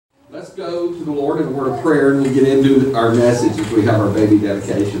Let's go to the Lord in a word of prayer, and we'll get into our message as we have our baby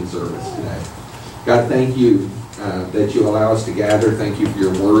dedication service today. God, thank you that you allow us to gather. Thank you for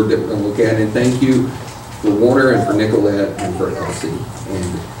your word that we're going to look at, and thank you for Warner and for Nicolette and for Elsie.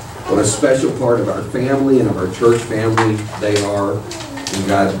 And what a special part of our family and of our church family they are. And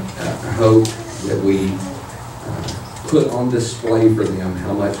God, I hope that we put on display for them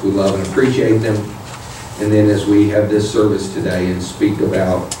how much we love and appreciate them. And then as we have this service today and speak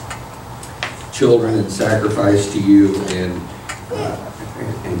about children and sacrifice to you and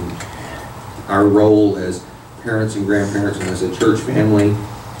our role as parents and grandparents and as a church family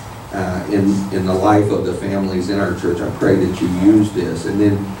in the life of the families in our church, I pray that you use this. And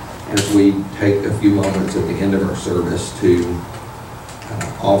then as we take a few moments at the end of our service to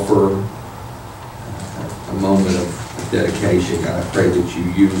offer a moment of dedication, God, I pray that you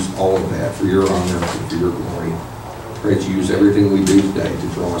use all of that for your honor and for your glory. I pray that you use everything we do today to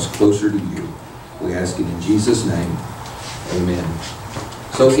draw us closer to you. We ask it in Jesus' name. Amen.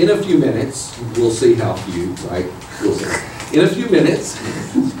 So in a few minutes, we'll see how few, right? We'll see. In a few minutes,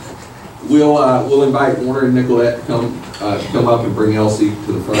 we'll invite Warner and Nicolette to come up and bring Elsie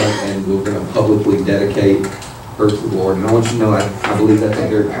to the front, and we're going to publicly dedicate her to the Lord. And I want you to know I believe that's a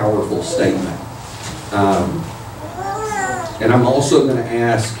very powerful statement. And I'm also going to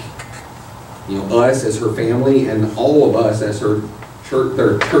ask, us as her family and all of us as their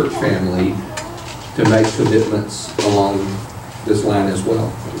church family to make commitments along this line as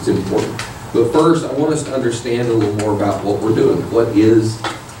well. It's important. But first, I want us to understand a little more about what we're doing. What is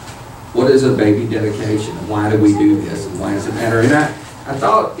a baby dedication? And why do we do this? And why does it matter? And I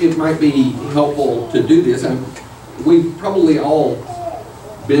thought it might be helpful to do this. We've probably all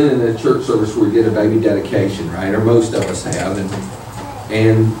been in a church service where we did a baby dedication, right? Or most of us have.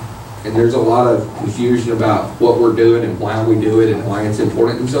 And there's a lot of confusion about what we're doing and why we do it and why it's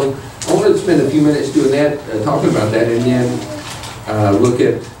important. And so I wanted to spend a few minutes doing that, talking about that, and then look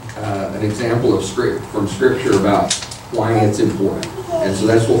at an example of from Scripture about why it's important. And so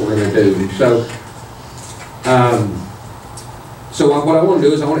that's what we're going to do. So what I want to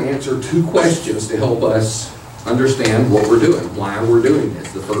do is I want to answer two questions to help us understand what we're doing, why we're doing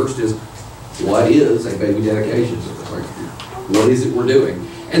this. The first is, what is a baby dedication service? What is it we're doing?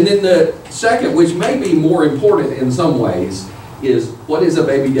 And then the second, which may be more important in some ways, is what is a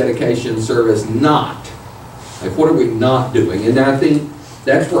baby dedication service not? Like, what are we not doing? And I think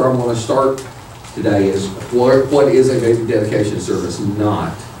that's where I want to start today, is what is a baby dedication service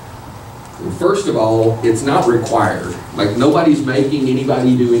not? And first of all, it's not required. Like, nobody's making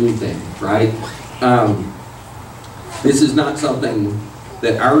anybody do anything, right? This is not something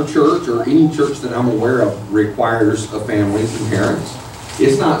that our church or any church that I'm aware of requires of families and parents.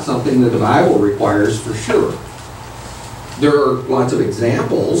 It's not something that the Bible requires for sure. There are lots of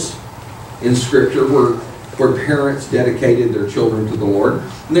examples in Scripture where parents dedicated their children to the Lord.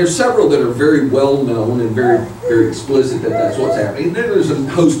 And there's several that are very well known and very, very explicit that that's what's happening. And then there's a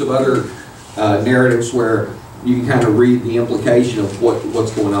host of other narratives where you can kind of read the implication of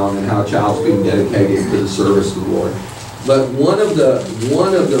what's going on and how a child's being dedicated to the service of the Lord. But one of the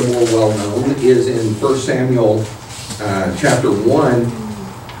more well known is in 1 Samuel chapter 1,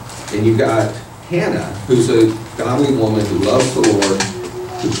 and you've got Hannah, who's a godly woman who loves the Lord,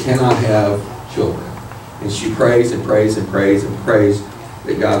 who cannot have children. And she prays and prays and prays and prays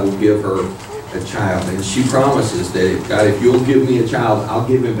that God will give her a child. And she promises that, God, if you'll give me a child, I'll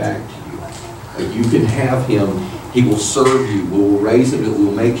give him back to you. Like, you can have him. He will serve you. We will raise him. We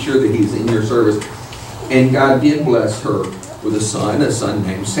will make sure that he's in your service. And God did bless her with a son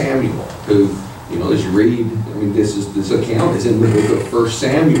named Samuel, who, as you read, this account is in the book of 1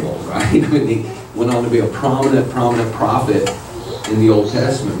 Samuel, right? He went on to be a prominent prophet in the Old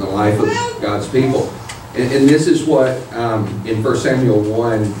Testament, in the life of God's people. And this is what, in 1 Samuel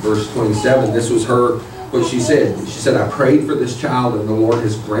 1, verse 27, this was what she said. She said, I prayed for this child, and the Lord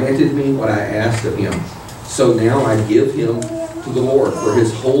has granted me what I asked of him. So now I give him to the Lord. For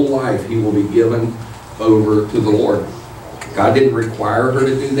his whole life he will be given over to the Lord. God didn't require her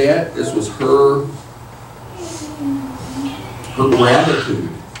to do that. This was her gratitude.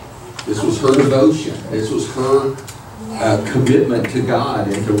 This was her devotion. This was her commitment to God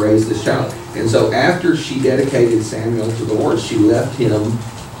and to raise this child. And so after she dedicated Samuel to the Lord, she left him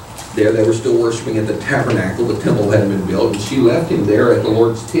there. They were still worshiping at the tabernacle. The temple hadn't been built. And she left him there at the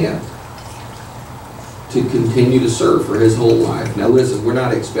Lord's tent to continue to serve for his whole life. Now listen, we're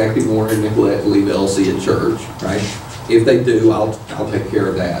not expecting Warner and Nicolette to leave Elsie at church, right? If they do, I'll take care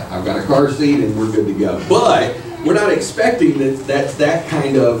of that. I've got a car seat and we're good to go. But we're not expecting that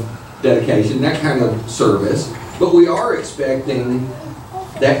kind of dedication, that kind of service. But we are expecting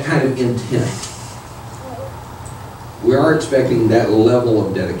that kind of intent. We are expecting that level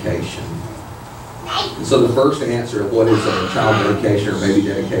of dedication. And so the first answer of what is a child dedication or baby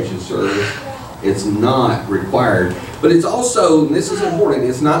dedication service, it's not required. But it's also, and this is important,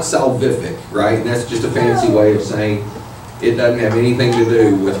 it's not salvific, right? And that's just a fancy way of saying it doesn't have anything to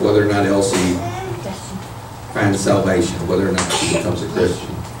do with whether or not Elsie finds salvation, whether or not she becomes a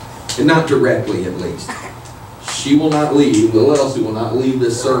Christian. And not directly, at least. She will not leave, little Elsie will not leave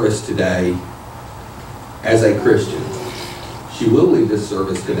this service today as a Christian. She will leave this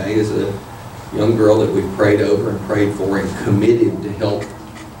service today as a young girl that we've prayed over and prayed for and committed to help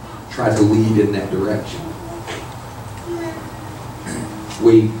try to lead in that direction.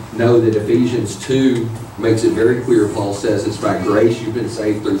 We know that Ephesians 2 makes it very clear. Paul says it's by grace you've been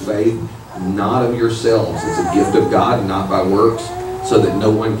saved through faith, not of yourselves. It's a gift of God, not by works, so that no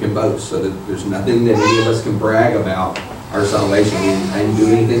one can boast, so that there's nothing that any of us can brag about our salvation. I didn't do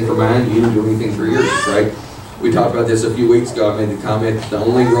anything for mine, you didn't do anything for yours, right? We talked about this a few weeks ago. I made the comment, the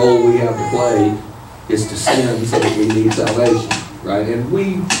only role we have to play is to sin so that we need salvation, right? And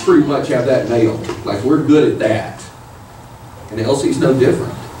we pretty much have that nailed. Like, we're good at that. And Elsie's no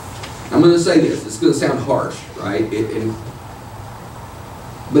different. I'm going to say this. It's going to sound harsh, right?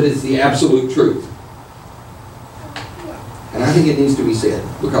 But it's the absolute truth. And I think it needs to be said.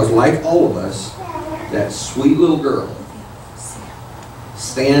 Because like all of us, that sweet little girl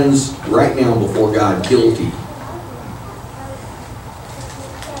stands right now before God guilty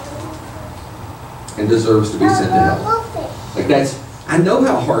and deserves to be sent to hell. Like, that's, I know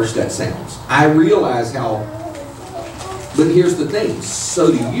how harsh that sounds. I realize how, but here's the thing,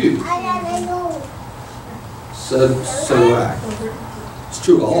 so do you. So do I. It's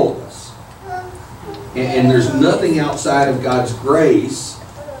true of all of us. And there's nothing outside of God's grace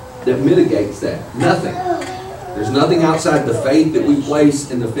that mitigates that. Nothing. There's nothing outside the faith that we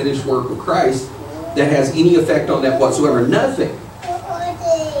place in the finished work of Christ that has any effect on that whatsoever. Nothing.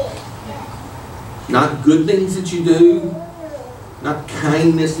 Not good things that you do, not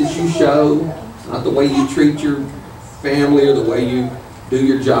kindness that you show, not the way you treat your family or the way you do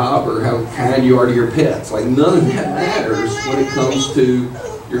your job or how kind you are to your pets. Like, none of that matters when it comes to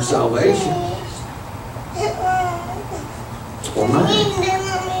your salvation. Or mine.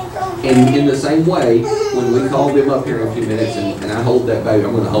 And in the same way, when we call them up here in a few minutes and I hold that baby,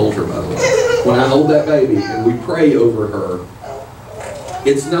 I'm going to hold her, by the way. When I hold that baby and we pray over her,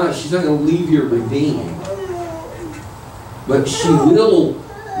 it's not, she's not going to leave here redeemed. But she will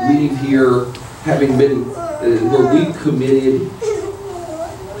leave here having been, where we committed,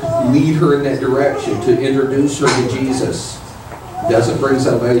 lead her in that direction, to introduce her to Jesus. It doesn't bring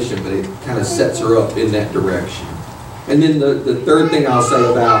salvation, but it kind of sets her up in that direction. And then the third thing I'll say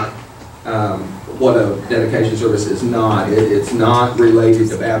about what a dedication service is not, it's not related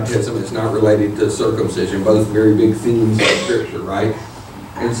to baptism, it's not related to circumcision, both very big themes of Scripture, right?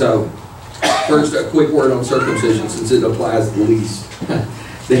 And so, first, a quick word on circumcision, since it applies the least.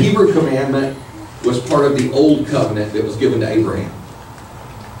 The Hebrew commandment was part of the old covenant that was given to Abraham.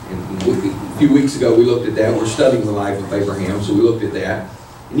 And a few weeks ago, we looked at that. We're studying the life of Abraham, so we looked at that.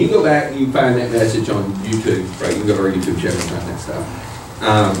 And you go back and you find that message on YouTube, right? You can go to our YouTube channel and find that stuff.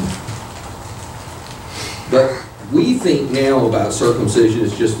 But we think now about circumcision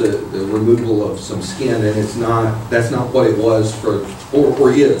as just the removal of some skin, and it's not. That's not what it was for,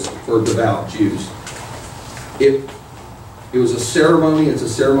 or is for devout Jews. It was a ceremony. It's a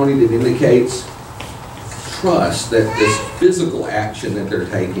ceremony that indicates trust that this physical action that they're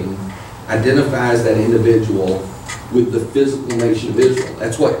taking identifies that individual with the physical nation of Israel.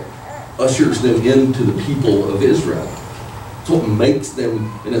 That's what ushers them into the people of Israel. It's what makes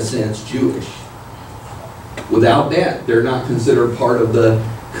them, in a sense, Jewish. Without that, they're not considered part of the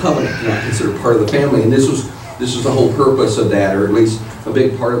covenant, not considered part of the family. And this was the whole purpose of that, or at least a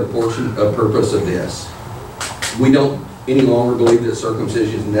big part of the purpose of this. We don't any longer believe that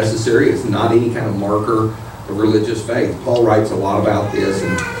circumcision is necessary. It's not any kind of marker of religious faith. Paul writes a lot about this,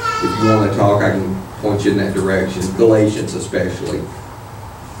 and if you want to talk, I can point you in that direction. Galatians especially.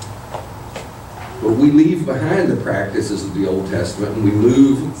 But we leave behind the practices of the Old Testament and we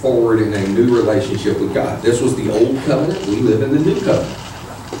move forward in a new relationship with God. This was the Old Covenant. We live in the New Covenant.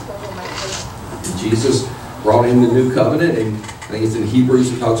 And Jesus brought in the New Covenant, and I think it's in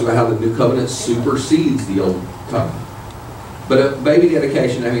Hebrews it talks about how the New Covenant supersedes the Old Covenant. But a baby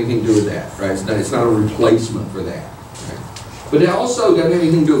dedication doesn't have anything to do with that, right? It's not a replacement for that. Right? But it also doesn't have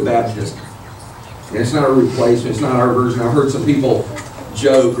anything to do with baptism. And it's not a replacement. It's not our version. I've heard some people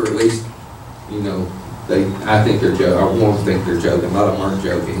joke, or at least, I think they're joking. I won't think they're joking. A lot of them aren't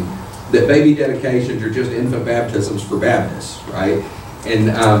joking. That baby dedications are just infant baptisms for Baptists, right?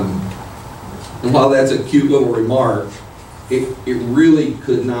 And while that's a cute little remark, it really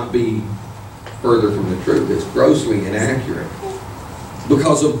could not be further from the truth. It's grossly inaccurate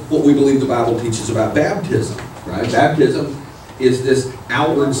because of what we believe the Bible teaches about baptism, right? Baptism is this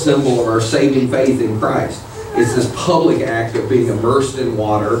outward symbol of our saving faith in Christ. It's this public act of being immersed in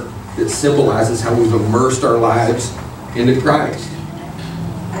water that symbolizes how we've immersed our lives into Christ.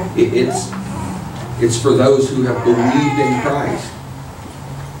 It's for those who have believed in Christ.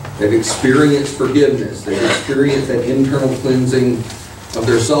 They've experienced forgiveness. They've experienced that internal cleansing of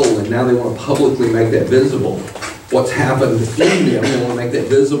their soul, and now they want to publicly make that visible. What's happened in them, they want to make that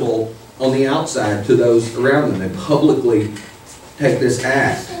visible on the outside to those around them. They publicly take this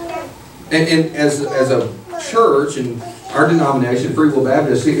act. And as a church, and our denomination, Free Will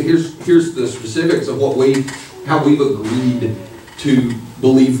Baptist, here's the specifics of how we've agreed to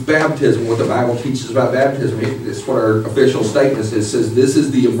believe baptism, what the Bible teaches about baptism. It's what our official statement says. It says, this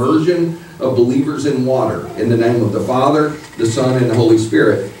is the immersion of believers in water in the name of the Father, the Son, and the Holy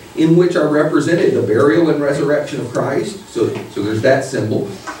Spirit, in which are represented the burial and resurrection of Christ. So there's that symbol.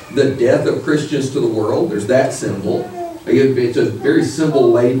 The death of Christians to the world. There's that symbol. It's a very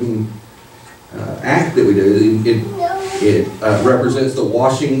symbol-laden act that we do. It represents the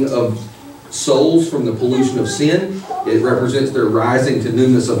washing of souls from the pollution of sin. It represents their rising to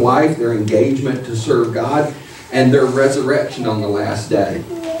newness of life, their engagement to serve God, and their resurrection on the last day.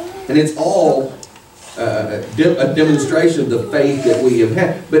 And it's all a demonstration of the faith that we have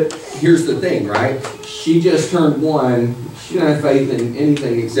had. But here's the thing, right? She just turned 1. She doesn't have faith in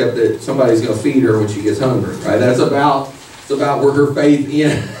anything except that somebody's going to feed her when she gets hungry, right? It's about where her faith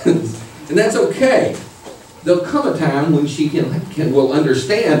ends. And that's okay. There'll come a time when she will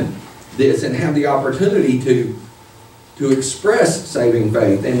understand this and have the opportunity to express saving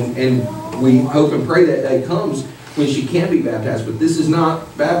faith. And we hope and pray that day comes when she can be baptized. But this is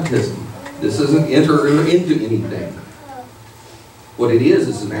not baptism. This doesn't enter her into anything. What it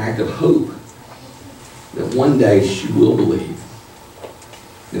is an act of hope that one day she will believe,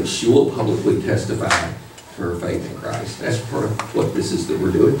 that she will publicly testify to her faith in Christ. That's part of what this is that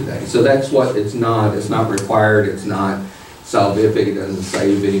we're doing today. So that's what it's not. It's not required. It's not salvific. It doesn't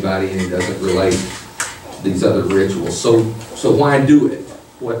save anybody, and it doesn't relate to these other rituals. So why do it?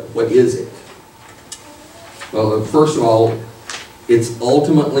 What is it? Well, first of all, it's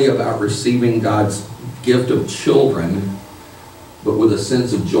ultimately about receiving God's gift of children, but with a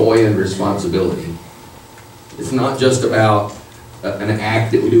sense of joy and responsibility. It's not just about an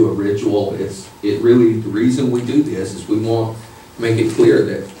act that we do, a ritual. The reason we do this is we want to make it clear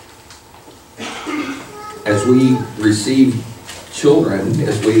that as we receive children,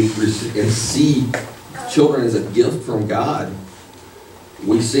 as we see children as a gift from God,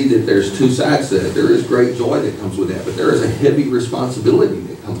 we see that there's two sides to it. There is great joy that comes with that, but there is a heavy responsibility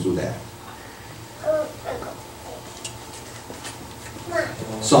that comes with that.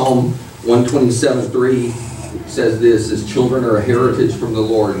 Psalm 127:3 says this: "His children are a heritage from the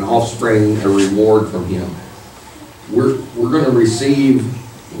Lord, and offspring a reward from Him." We're going to receive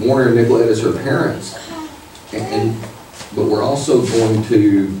Warner and Nicolette as her parents, but we're also going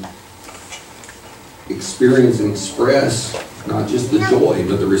to experience and express not just the joy,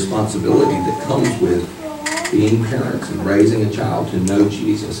 but the responsibility that comes with being parents and raising a child to know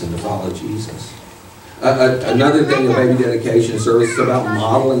Jesus and to follow Jesus. Another thing, a baby dedication service is about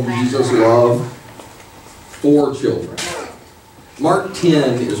modeling Jesus' love for children. Mark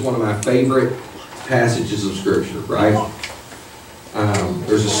 10 is one of my favorite passages of Scripture, right?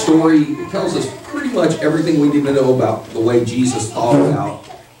 There's a story that tells us pretty much everything we need to know about the way Jesus thought about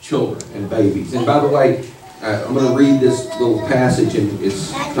children and babies. And by the way, I'm going to read this little passage, and it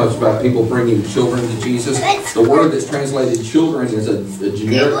talks about people bringing children to Jesus. The word that's translated children is a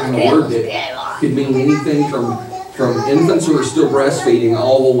generic kind of word that could mean anything from infants who are still breastfeeding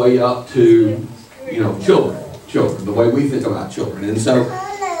all the way up to, children, the way we think about children. And so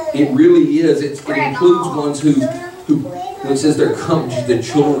it really is, it includes ones who when it says the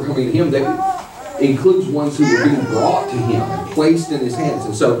children are coming to Him, that includes ones who are being brought to Him and placed in His hands.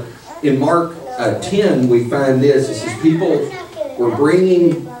 And so in Mark 10, we find this. It says people were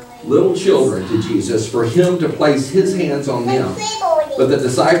bringing little children to Jesus for Him to place His hands on them. But the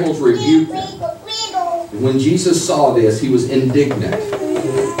disciples rebuked them. And when Jesus saw this, He was indignant.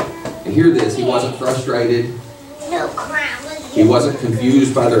 And hear this, He wasn't frustrated. He wasn't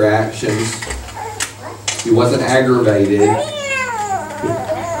confused by their actions. He wasn't aggravated.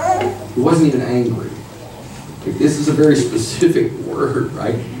 He wasn't even angry. This is a very specific word,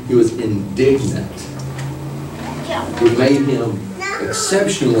 right? He was indignant. It made Him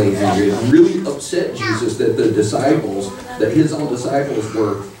exceptionally angry. It really upset Jesus that the disciples, that his own disciples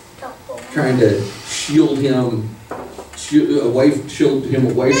were trying to shield him away from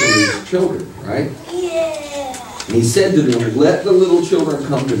his children, right? And he said to them, "Let the little children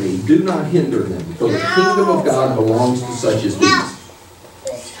come to me. Do not hinder them, for the kingdom of God belongs to such as these.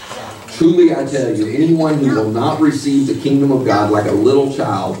 Truly I tell you, anyone who will not receive the kingdom of God like a little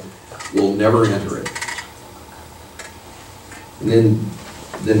child will never enter it." And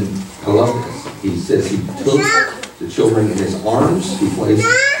then I love this. He says he took the children in his arms, he placed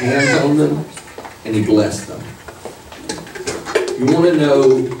hands on them, and he blessed them. You want to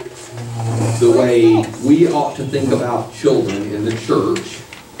know the way we ought to think about children in the church,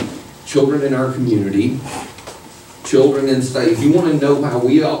 children in our community, children in state. If you want to know how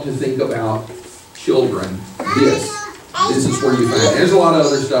we ought to think about children, this is where you find it. There's a lot of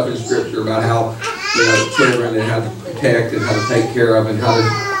other stuff in Scripture about how, children and how to protect and how to take care of and how to.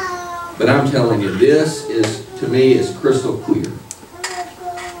 But I'm telling you, this is, to me, is crystal clear.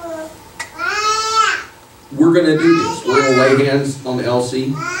 We're going to do this. We're going to lay hands on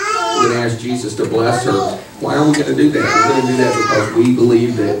Elsie. We're going to ask Jesus to bless her. Why are we going to do that? We're going to do that because we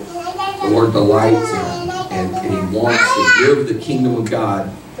believe that the Lord delights in and He wants to give the kingdom of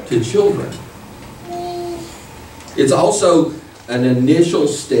God to children. It's also an initial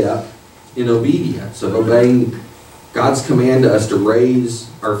step in obedience, of obeying God's command to us to raise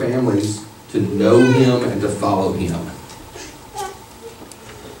our families to know Him and to follow Him.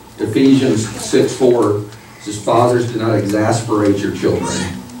 Ephesians 6:4 says, "Fathers, do not exasperate your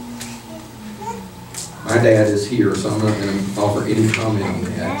children." My dad is here, so I'm not going to offer any comment on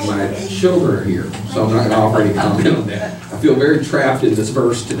that. My children are here, so I'm not going to offer any comment on that. I feel very trapped in this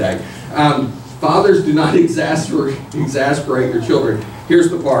verse today. Fathers, do not exasperate your children. Here's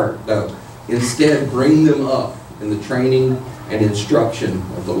the part, though. Instead, bring them up in the training and instruction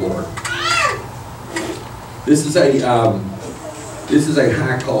of the Lord. This is a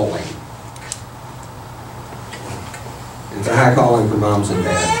high calling. It's a high calling for moms and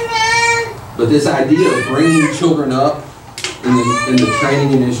dads. But this idea of bringing children up in the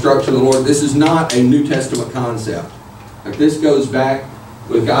training and instruction of the Lord, this is not a New Testament concept. Like, this goes back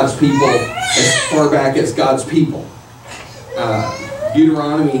with God's people as far back as God's people.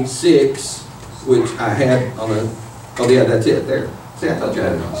 Deuteronomy 6, which I had on a... Oh yeah, that's it, there. See, I thought you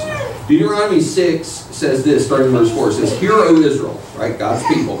had it on slide. Deuteronomy 6 says this, starting in verse 4. It says, "Hear, O Israel," right, God's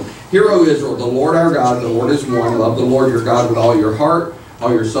people. "Hear, O Israel, the Lord our God, the Lord is one. Love the Lord your God with all your heart,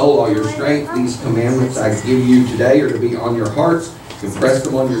 all your soul, all your strength. These commandments I give you today are to be on your hearts. Impress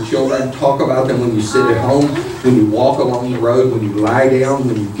them on your children. Talk about them when you sit at home, when you walk along the road, when you lie down,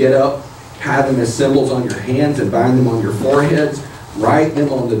 when you get up. Tie them as symbols on your hands and bind them on your foreheads. Write them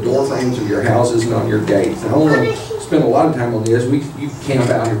on the doorframes of your houses and on your gates." And I want to spend a lot of time on this. You camp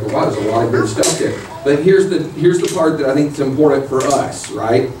out here for a while. There's a lot of good stuff there. But here's the part that I think is important for us,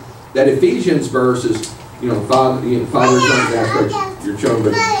 right? That Ephesians verse is, fathers don't exasperate your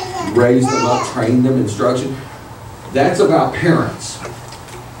children, but raise them up, train them, instruction. That's about parents.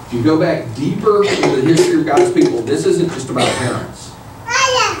 If you go back deeper into the history of God's people, this isn't just about parents.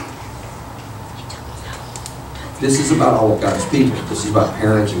 This is about all of God's people. This is about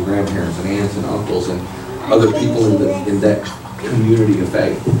parents and grandparents and aunts and uncles and other people in that community of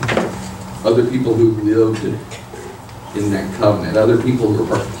faith. Other people who lived in that covenant. Other people who are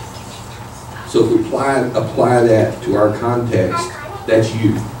part. So if we apply that to our context, that's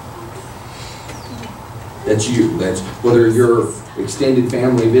you. That's you. That's whether you're extended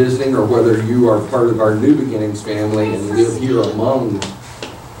family visiting or whether you are part of our New Beginnings family and live here among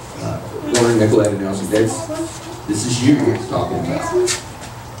Warren, Nicolette, and Elsie. This is you we're talking about.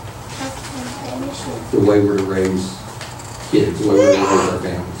 The way we're to raise kids, the way we're to raise our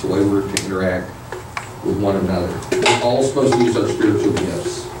families, the way we're to interact with one another. We're all supposed to use our spiritual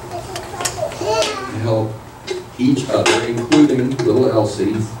gifts to help each other, including little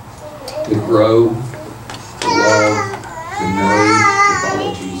Elsie, to grow, to love, to know, to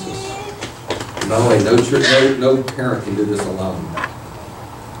follow Jesus. And by the way, no parent can do this alone.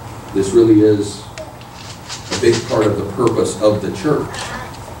 This really is a big part of the purpose of the church.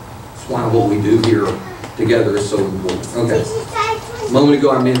 That's why what we do here together is so important. Okay. A moment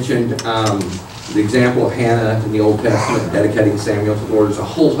ago I mentioned the example of Hannah in the Old Testament, dedicating Samuel to the Lord. There's a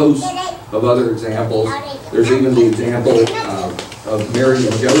whole host of other examples. There's even the example of Mary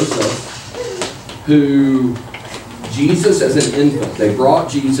and Joseph, who Jesus as an infant, they brought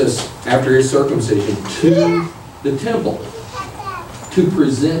Jesus after his circumcision to the temple to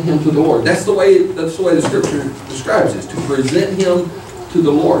present him to the Lord. That's the way the Scripture describes this, to present him to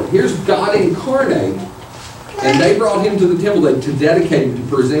the Lord. Here's God incarnate, and they brought him to the temple to dedicate him, to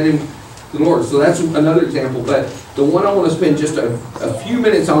present him to the Lord. So that's another example. But the one I want to spend just a few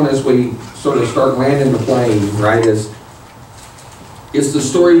minutes on as we sort of start landing the plane, right, is the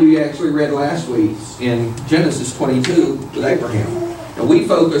story we actually read last week in Genesis 22 with Abraham. And we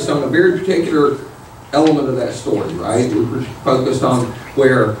focused on a very particular element of that story, right? We were focused on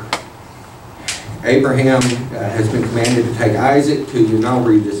where Abraham has been commanded to take Isaac to, and I'll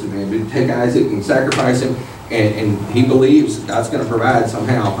read this in a minute, to take Isaac and sacrifice him. And he believes God's going to provide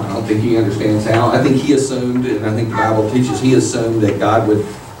somehow. I don't think he understands how. I think he assumed, and I think the Bible teaches, he assumed that God would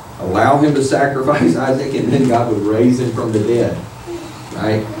allow him to sacrifice Isaac and then God would raise him from the dead.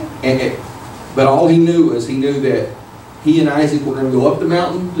 Right? But all he knew was he knew that he and Isaac were going to go up the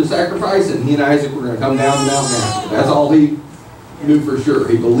mountain to sacrifice, and he and Isaac were going to come down the mountain after. That's all he knew for sure.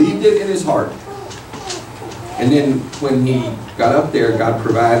 He believed it in his heart. And then when he got up there, God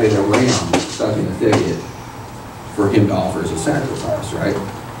provided a ram stuck in a thicket for him to offer as a sacrifice, right?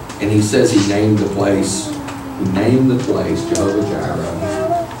 And he says he named the place Jehovah Jireh,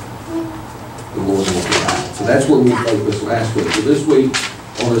 the Lord will provide. So that's where we focused last week. So this week,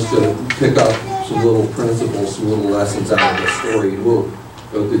 I want us to pick up some little principles, some little lessons out of the story, and we'll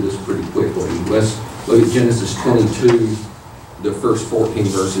go through this pretty quickly. Let's look at Genesis 22, the first 14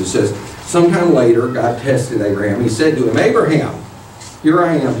 verses. It says, sometime later, God tested Abraham. He said to him, Abraham, here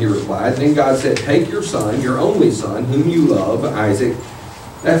I am, he replied. Then God said, take your son, your only son, whom you love, Isaac.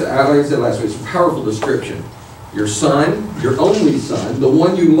 That's, like I said last week, it's a powerful description. Your son, your only son, the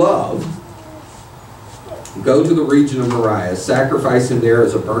one you love, go to the region of Moriah, sacrifice him there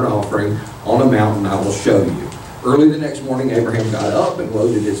as a burnt offering on a mountain I will show you. Early the next morning, Abraham got up and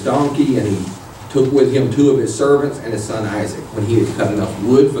loaded his donkey, and he took with him 2 of his servants and his son Isaac. When he had cut enough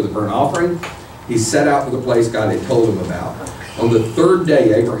wood for the burnt offering, he set out for the place God had told him about. On the 3rd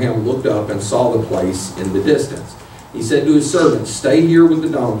day, Abraham looked up and saw the place in the distance. He said to his servants, stay here with the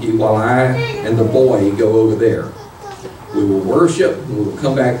donkey while I and the boy go over there. We will worship and we will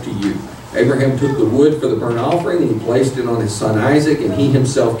come back to you. Abraham took the wood for the burnt offering and he placed it on his son Isaac, and he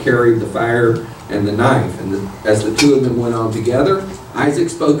himself carried the fire and the knife. And as the 2 of them went on together, Isaac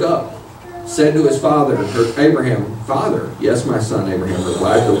spoke up, said to his father, Abraham, Father. Yes, my son, Abraham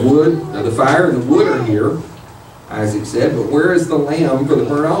replied. The fire and the wood are here, Isaac said, but where is the lamb for the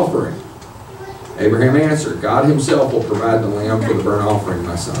burnt offering? Abraham answered, God himself will provide the lamb for the burnt offering,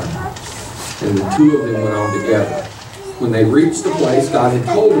 my son. And the 2 of them went on together. When they reached the place God had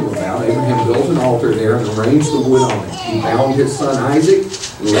told him about, Abraham built an altar there and arranged the wood on it. He bound his son Isaac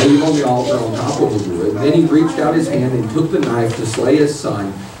and laid him on the altar on top of the wood. Then he reached out his hand and took the knife to slay his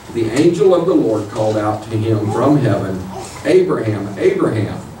son. The angel of the Lord called out to him from heaven, Abraham,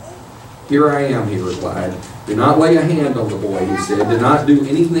 Abraham. Here I am, he replied. Do not lay a hand on the boy, he said. Do not do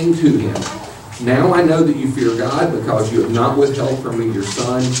anything to him. Now I know that you fear God because you have not withheld from me your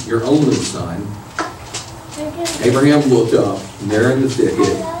son, your only son. Abraham looked up, and there in the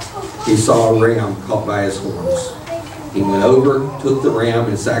thicket, he saw a ram caught by his horns. He went over, took the ram,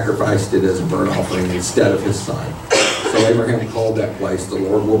 and sacrificed it as a burnt offering instead of his son. So Abraham called that place, the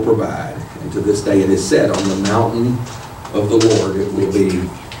Lord will provide. And to this day it is said, on the mountain of the Lord it will be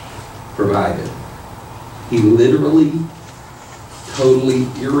provided. He literally, totally,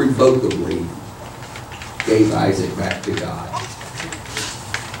 irrevocably gave Isaac back to God.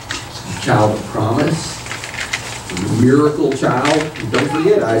 A child of promise, a miracle child. And don't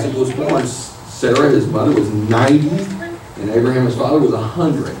forget, Isaac was born. Sarah, his mother, was 90, and Abraham, his father, was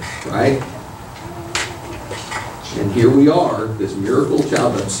 100, right? And here we are, this miracle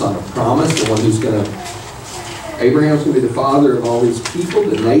child, the son of promise, the one who's going to, Abraham's going to be the father of all these people,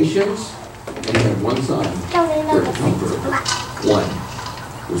 the nations, and he had one son for a comforter. One.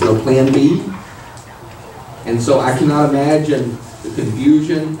 There's no plan B. And so I cannot imagine the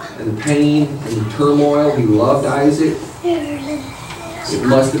confusion and the pain and the turmoil. He loved Isaac. It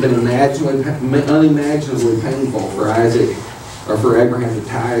must have been unimaginably painful for Isaac, or for Abraham to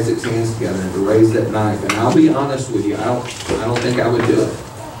tie Isaac's hands together and to raise that knife. And I'll be honest with you, I don't think I would do it.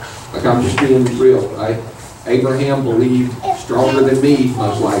 Like, I'm just being real, right? Abraham believed stronger than me,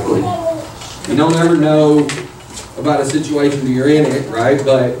 most likely. You don't ever know about a situation when you're in it, right?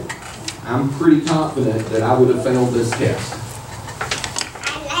 But I'm pretty confident that I would have failed this test.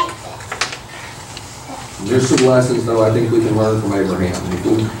 And there's some lessons, though, I think we can learn from Abraham.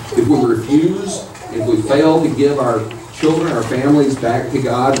 If we refuse, if we fail to give our children, our families back to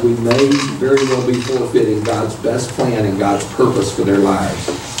God, we may very well be forfeiting God's best plan and God's purpose for their lives.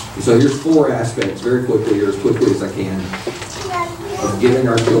 And so here's 4 aspects, very quickly, or as quickly as I can, of giving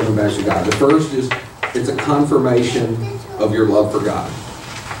our children back to God. The first is, it's a confirmation of your love for God.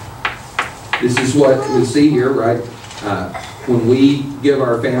 This is what we see here, right? When we give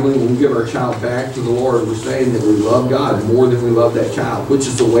our family, when we give our child back to the Lord, we're saying that we love God more than we love that child, which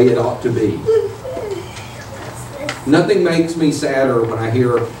is the way it ought to be. Nothing makes me sadder when I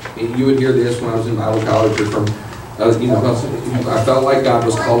hear, and you would hear this when I was in Bible college or from, I felt like God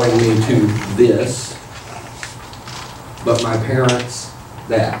was calling me to this, but my parents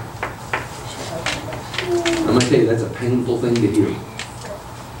that. I'm going to tell you, that's a painful thing to hear.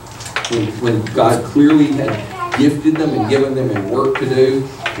 When God clearly had gifted them and given them a work to do,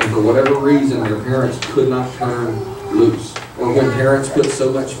 and for whatever reason their parents could not turn loose. Or when parents put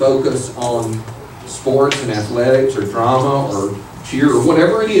so much focus on sports and athletics or drama or cheer or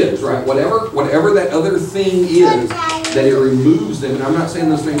whatever it is, right? Whatever that other thing is, that it removes them. And I'm not saying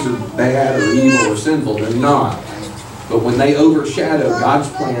those things are bad or evil or sinful. They're not. But when they overshadow God's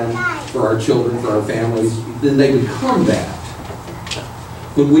plan for our children, for our families, then they become that.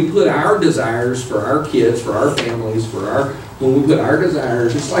 When we put our desires for our kids, for our families, when we put our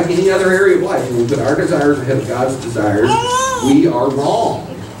desires, just like any other area of life, when we put our desires ahead of God's desires, we are wrong.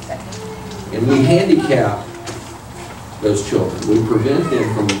 And we handicap those children. We prevent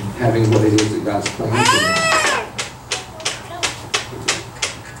them from having what it is that God's planned for them.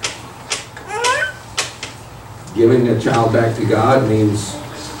 Giving a child back to God means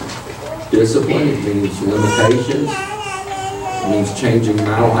discipline, it means limitations, it means changing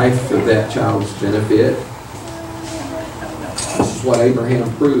my life for that child's benefit. This is what Abraham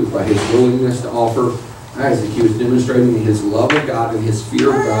proved by his willingness to offer Isaac. He was demonstrating his love of God and his fear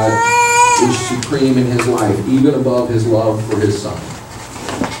of God was supreme in his life, even above his love for his son.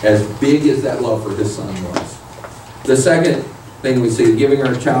 As big as that love for his son was. The second thing we see, giving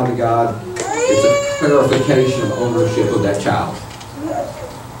our child to God, is a clarification of ownership of that child.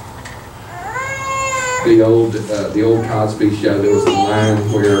 The old Cosby show, there was a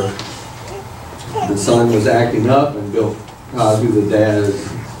line where the son was acting up, and Bill Cosby, the dad,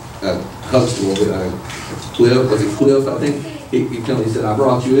 Huxtable, Cliff, was it Cliff, I think? He said, I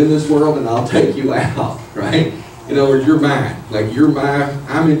brought you in this world and I'll take you out, right? In other words, you're mine. Like, you're mine,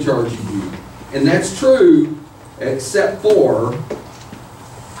 I'm in charge of you. And that's true, except for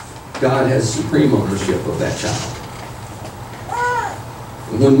God has supreme ownership of that child.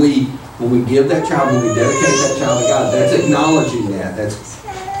 When we give that child, when we dedicate that child to God, that's acknowledging that. That's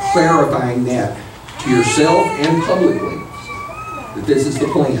clarifying that to yourself and publicly, that this is the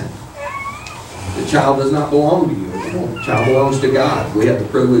plan. The child does not belong to you. The child belongs to God. We have the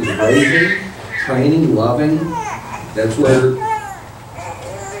privilege of raising, training, loving. That's where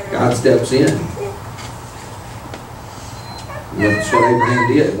God steps in. And that's what Abraham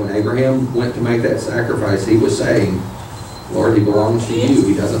did. When Abraham went to make that sacrifice, he was saying, Lord, he belongs to you.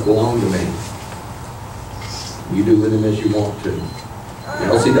 He doesn't belong to me. You do with him as you want to.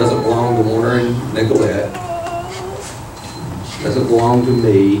 Elsie doesn't belong to Warner and Nicolette. Doesn't belong to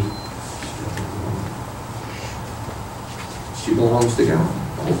me. She belongs to God,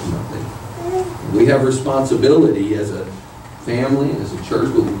 ultimately. We have responsibility as a family, as a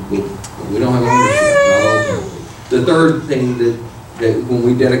church, but we don't have ownership, not ultimately. The third thing that when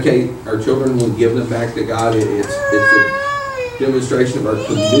we dedicate our children, when we give them back to God, it's a demonstration of our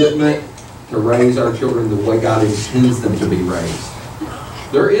commitment to raise our children the way God intends them to be raised.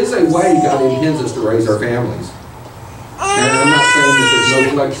 There is a way God intends us to raise our families. And I'm not saying that there's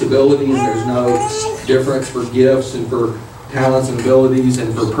no flexibility and there's no difference for gifts and for talents and abilities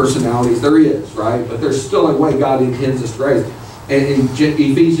and for personalities. There is, right? But there's still a way God intends us to raise. And in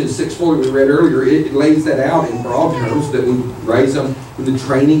Ephesians 6:4 we read earlier, it lays that out in broad terms that we raise them in the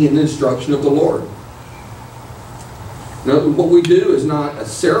training and instruction of the Lord. Now, what we do is not a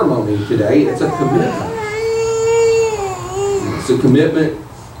ceremony today, it's a commitment. It's a commitment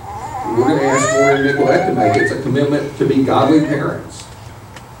we're going to ask Warren and Nicolette to make. It's a commitment to be godly parents.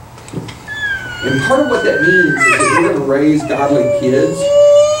 And part of what that means is that we're going to raise godly kids,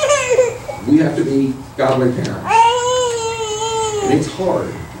 we have to be godly parents. And it's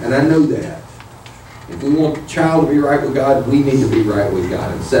hard, and I know that. If we want the child to be right with God, we need to be right with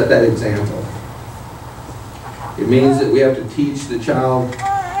God and set that example. It means that we have to teach the child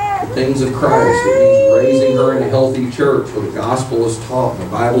the things of Christ. It means raising her in a healthy church where the gospel is taught and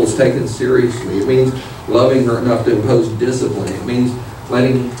the Bible is taken seriously. It means loving her enough to impose discipline. It means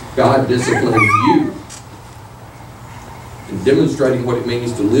letting God discipline you and demonstrating what it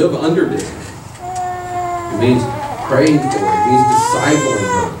means to live under discipline. It means praying for her. It means discipling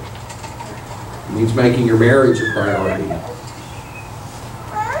her. It means making your marriage a priority.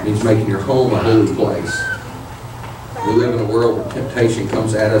 It means making your home a holy place. We live in a world where temptation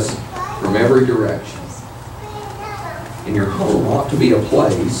comes at us from every direction. And your home ought to be a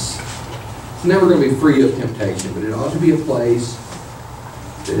place It's never going to be free of temptation, but it ought to be a place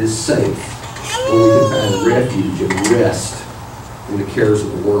that is safe, where we can find refuge and rest from the cares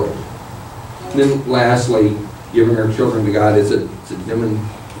of the world. And then lastly, giving our children to God is a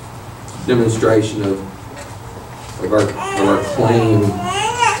demonstration of our claim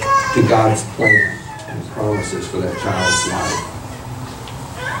to God's plan and promises for that child's life.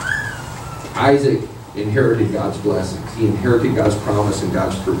 Isaac inherited God's blessings. He inherited God's promise and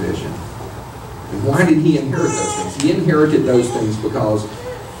God's provision. And why did he inherit those things? He inherited those things because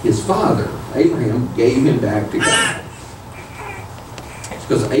his father, Abraham, gave him back to God. It's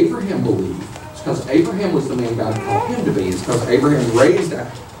because Abraham believed. It's because Abraham was the man God called him to be. It's because Abraham raised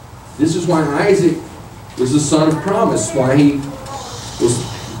that. This is why Isaac was the son of promise, why he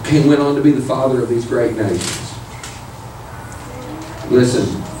went on to be the father of these great nations. Listen,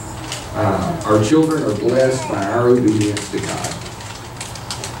 our children are blessed by our obedience to God.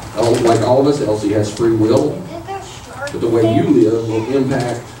 Like all of us, Elsie has free will, but the way you live will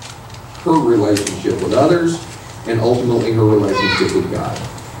impact her relationship with others and ultimately her relationship with God.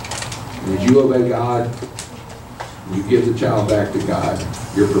 And as you obey God, you give the child back to God,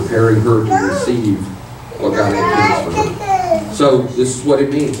 you're preparing her to receive what God intends for her. So this is what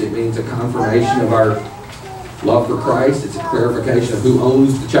it means. It means a confirmation of our love for Christ. It's a clarification of who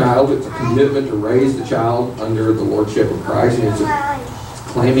owns the child. It's a commitment to raise the child under the lordship of Christ. And it's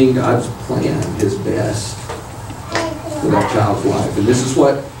claiming God's plan, his best for that child's life. And this is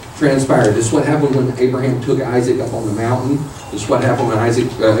what transpired. This is what happened when Abraham took Isaac up on the mountain. This is what happened when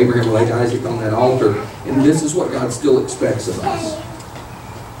Abraham laid Isaac on that altar. And this is what God still expects of us.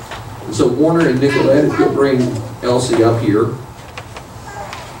 And so Warner and Nicolette, if you'll bring Elsie up here.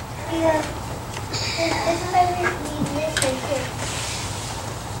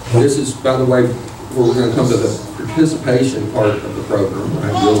 This is, by the way, where we're going to come to the participation part of the program.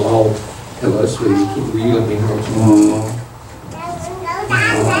 Right? We'll all, hello, sweetie, will you let me know?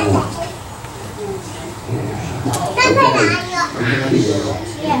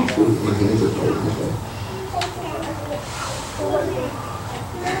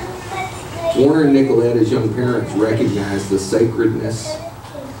 Warner and Nicolette, as young parents, recognize the sacredness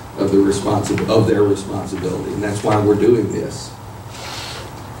of their responsibility, and that's why we're doing this.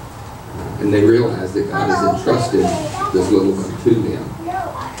 And they realize that God has entrusted this little one to them.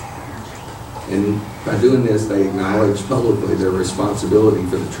 And by doing this, they acknowledge publicly their responsibility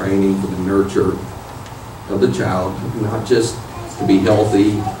for the training, for the nurture of the child, not just to be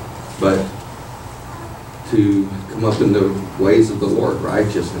healthy, but to come up in the ways of the Lord,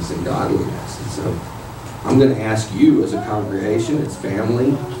 righteousness and godliness. And so I'm going to ask you as a congregation, as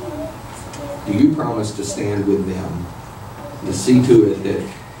family, do you promise to stand with them, to see to it that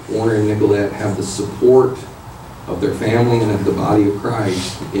Warner and Nicolette have the support of their family and of the body of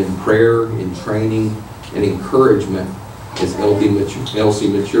Christ in prayer, in training, and encouragement as Elsie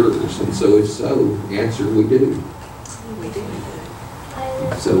matures? And so if so, answer, we do. We do.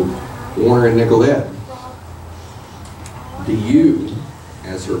 So, Warner and Nicolette, do you,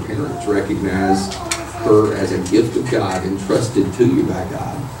 as her parents, recognize her as a gift of God entrusted to you by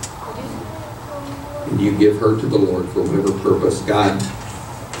God? And you give her to the Lord for whatever purpose God,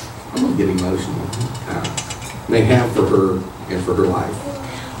 I'm going to get emotional, may have for her and for her life.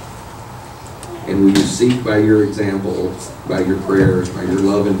 And will you seek by your example, by your prayers, by your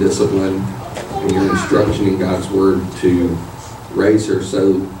love and discipline, and your instruction in God's Word to raise her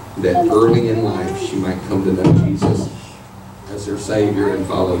so that early in life she might come to know Jesus as her Savior and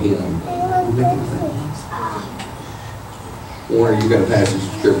follow Him? Warner, you got a passage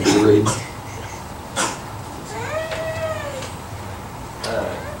of Scripture to read?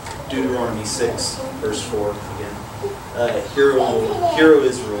 Deuteronomy 6, verse 4 again. Hear, O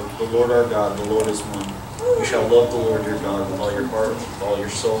Israel, the Lord our God, the Lord is one. You shall love the Lord your God with all your heart, with all your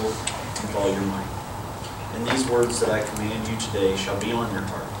soul, and with all your might. And these words that I command you today shall be on your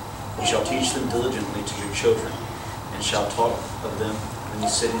heart. You shall teach them diligently to your children, and shall talk of them when you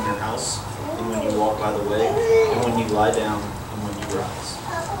sit in your house, and when you walk by the way, and when you lie down, and when you rise.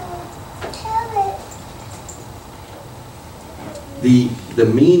 The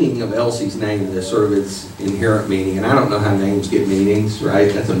meaning of Elsie's name is sort of its inherent meaning, and I don't know how names get meanings,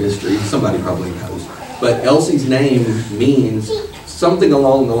 right? That's a mystery. Somebody probably knows. But Elsie's name means something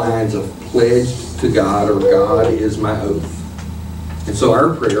along the lines of pledged to God, or God is my oath. And so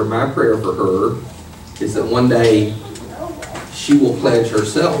our prayer, my prayer for her, is that one day she will pledge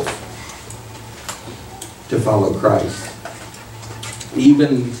herself to follow Christ.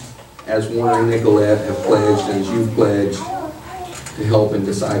 Even as Warner and Nicolette have pledged, and as you've pledged, to help in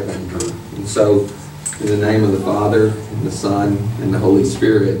discipling her. And so, in the name of the Father, and the Son, and the Holy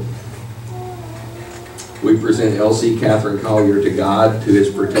Spirit, We present Elsie Catherine Collier to God, to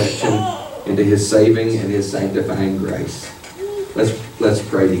His protection, and to His saving and His sanctifying grace. Let's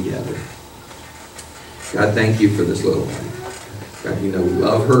pray together. God, thank you for this little one. God, you know we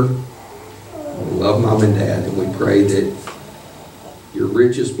love her. We love Mom and Dad, and we pray that your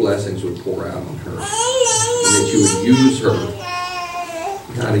richest blessings would pour out on her, and that you would use her,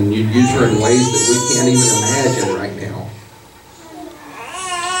 God, and you'd use her in ways that we can't even imagine right now.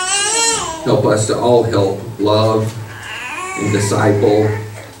 Help us to all help love and disciple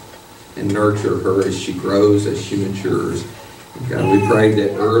and nurture her as she grows, as she matures. And God, we pray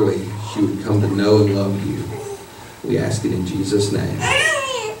that early she would come to know and love you. We ask it in Jesus' name.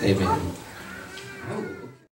 Amen.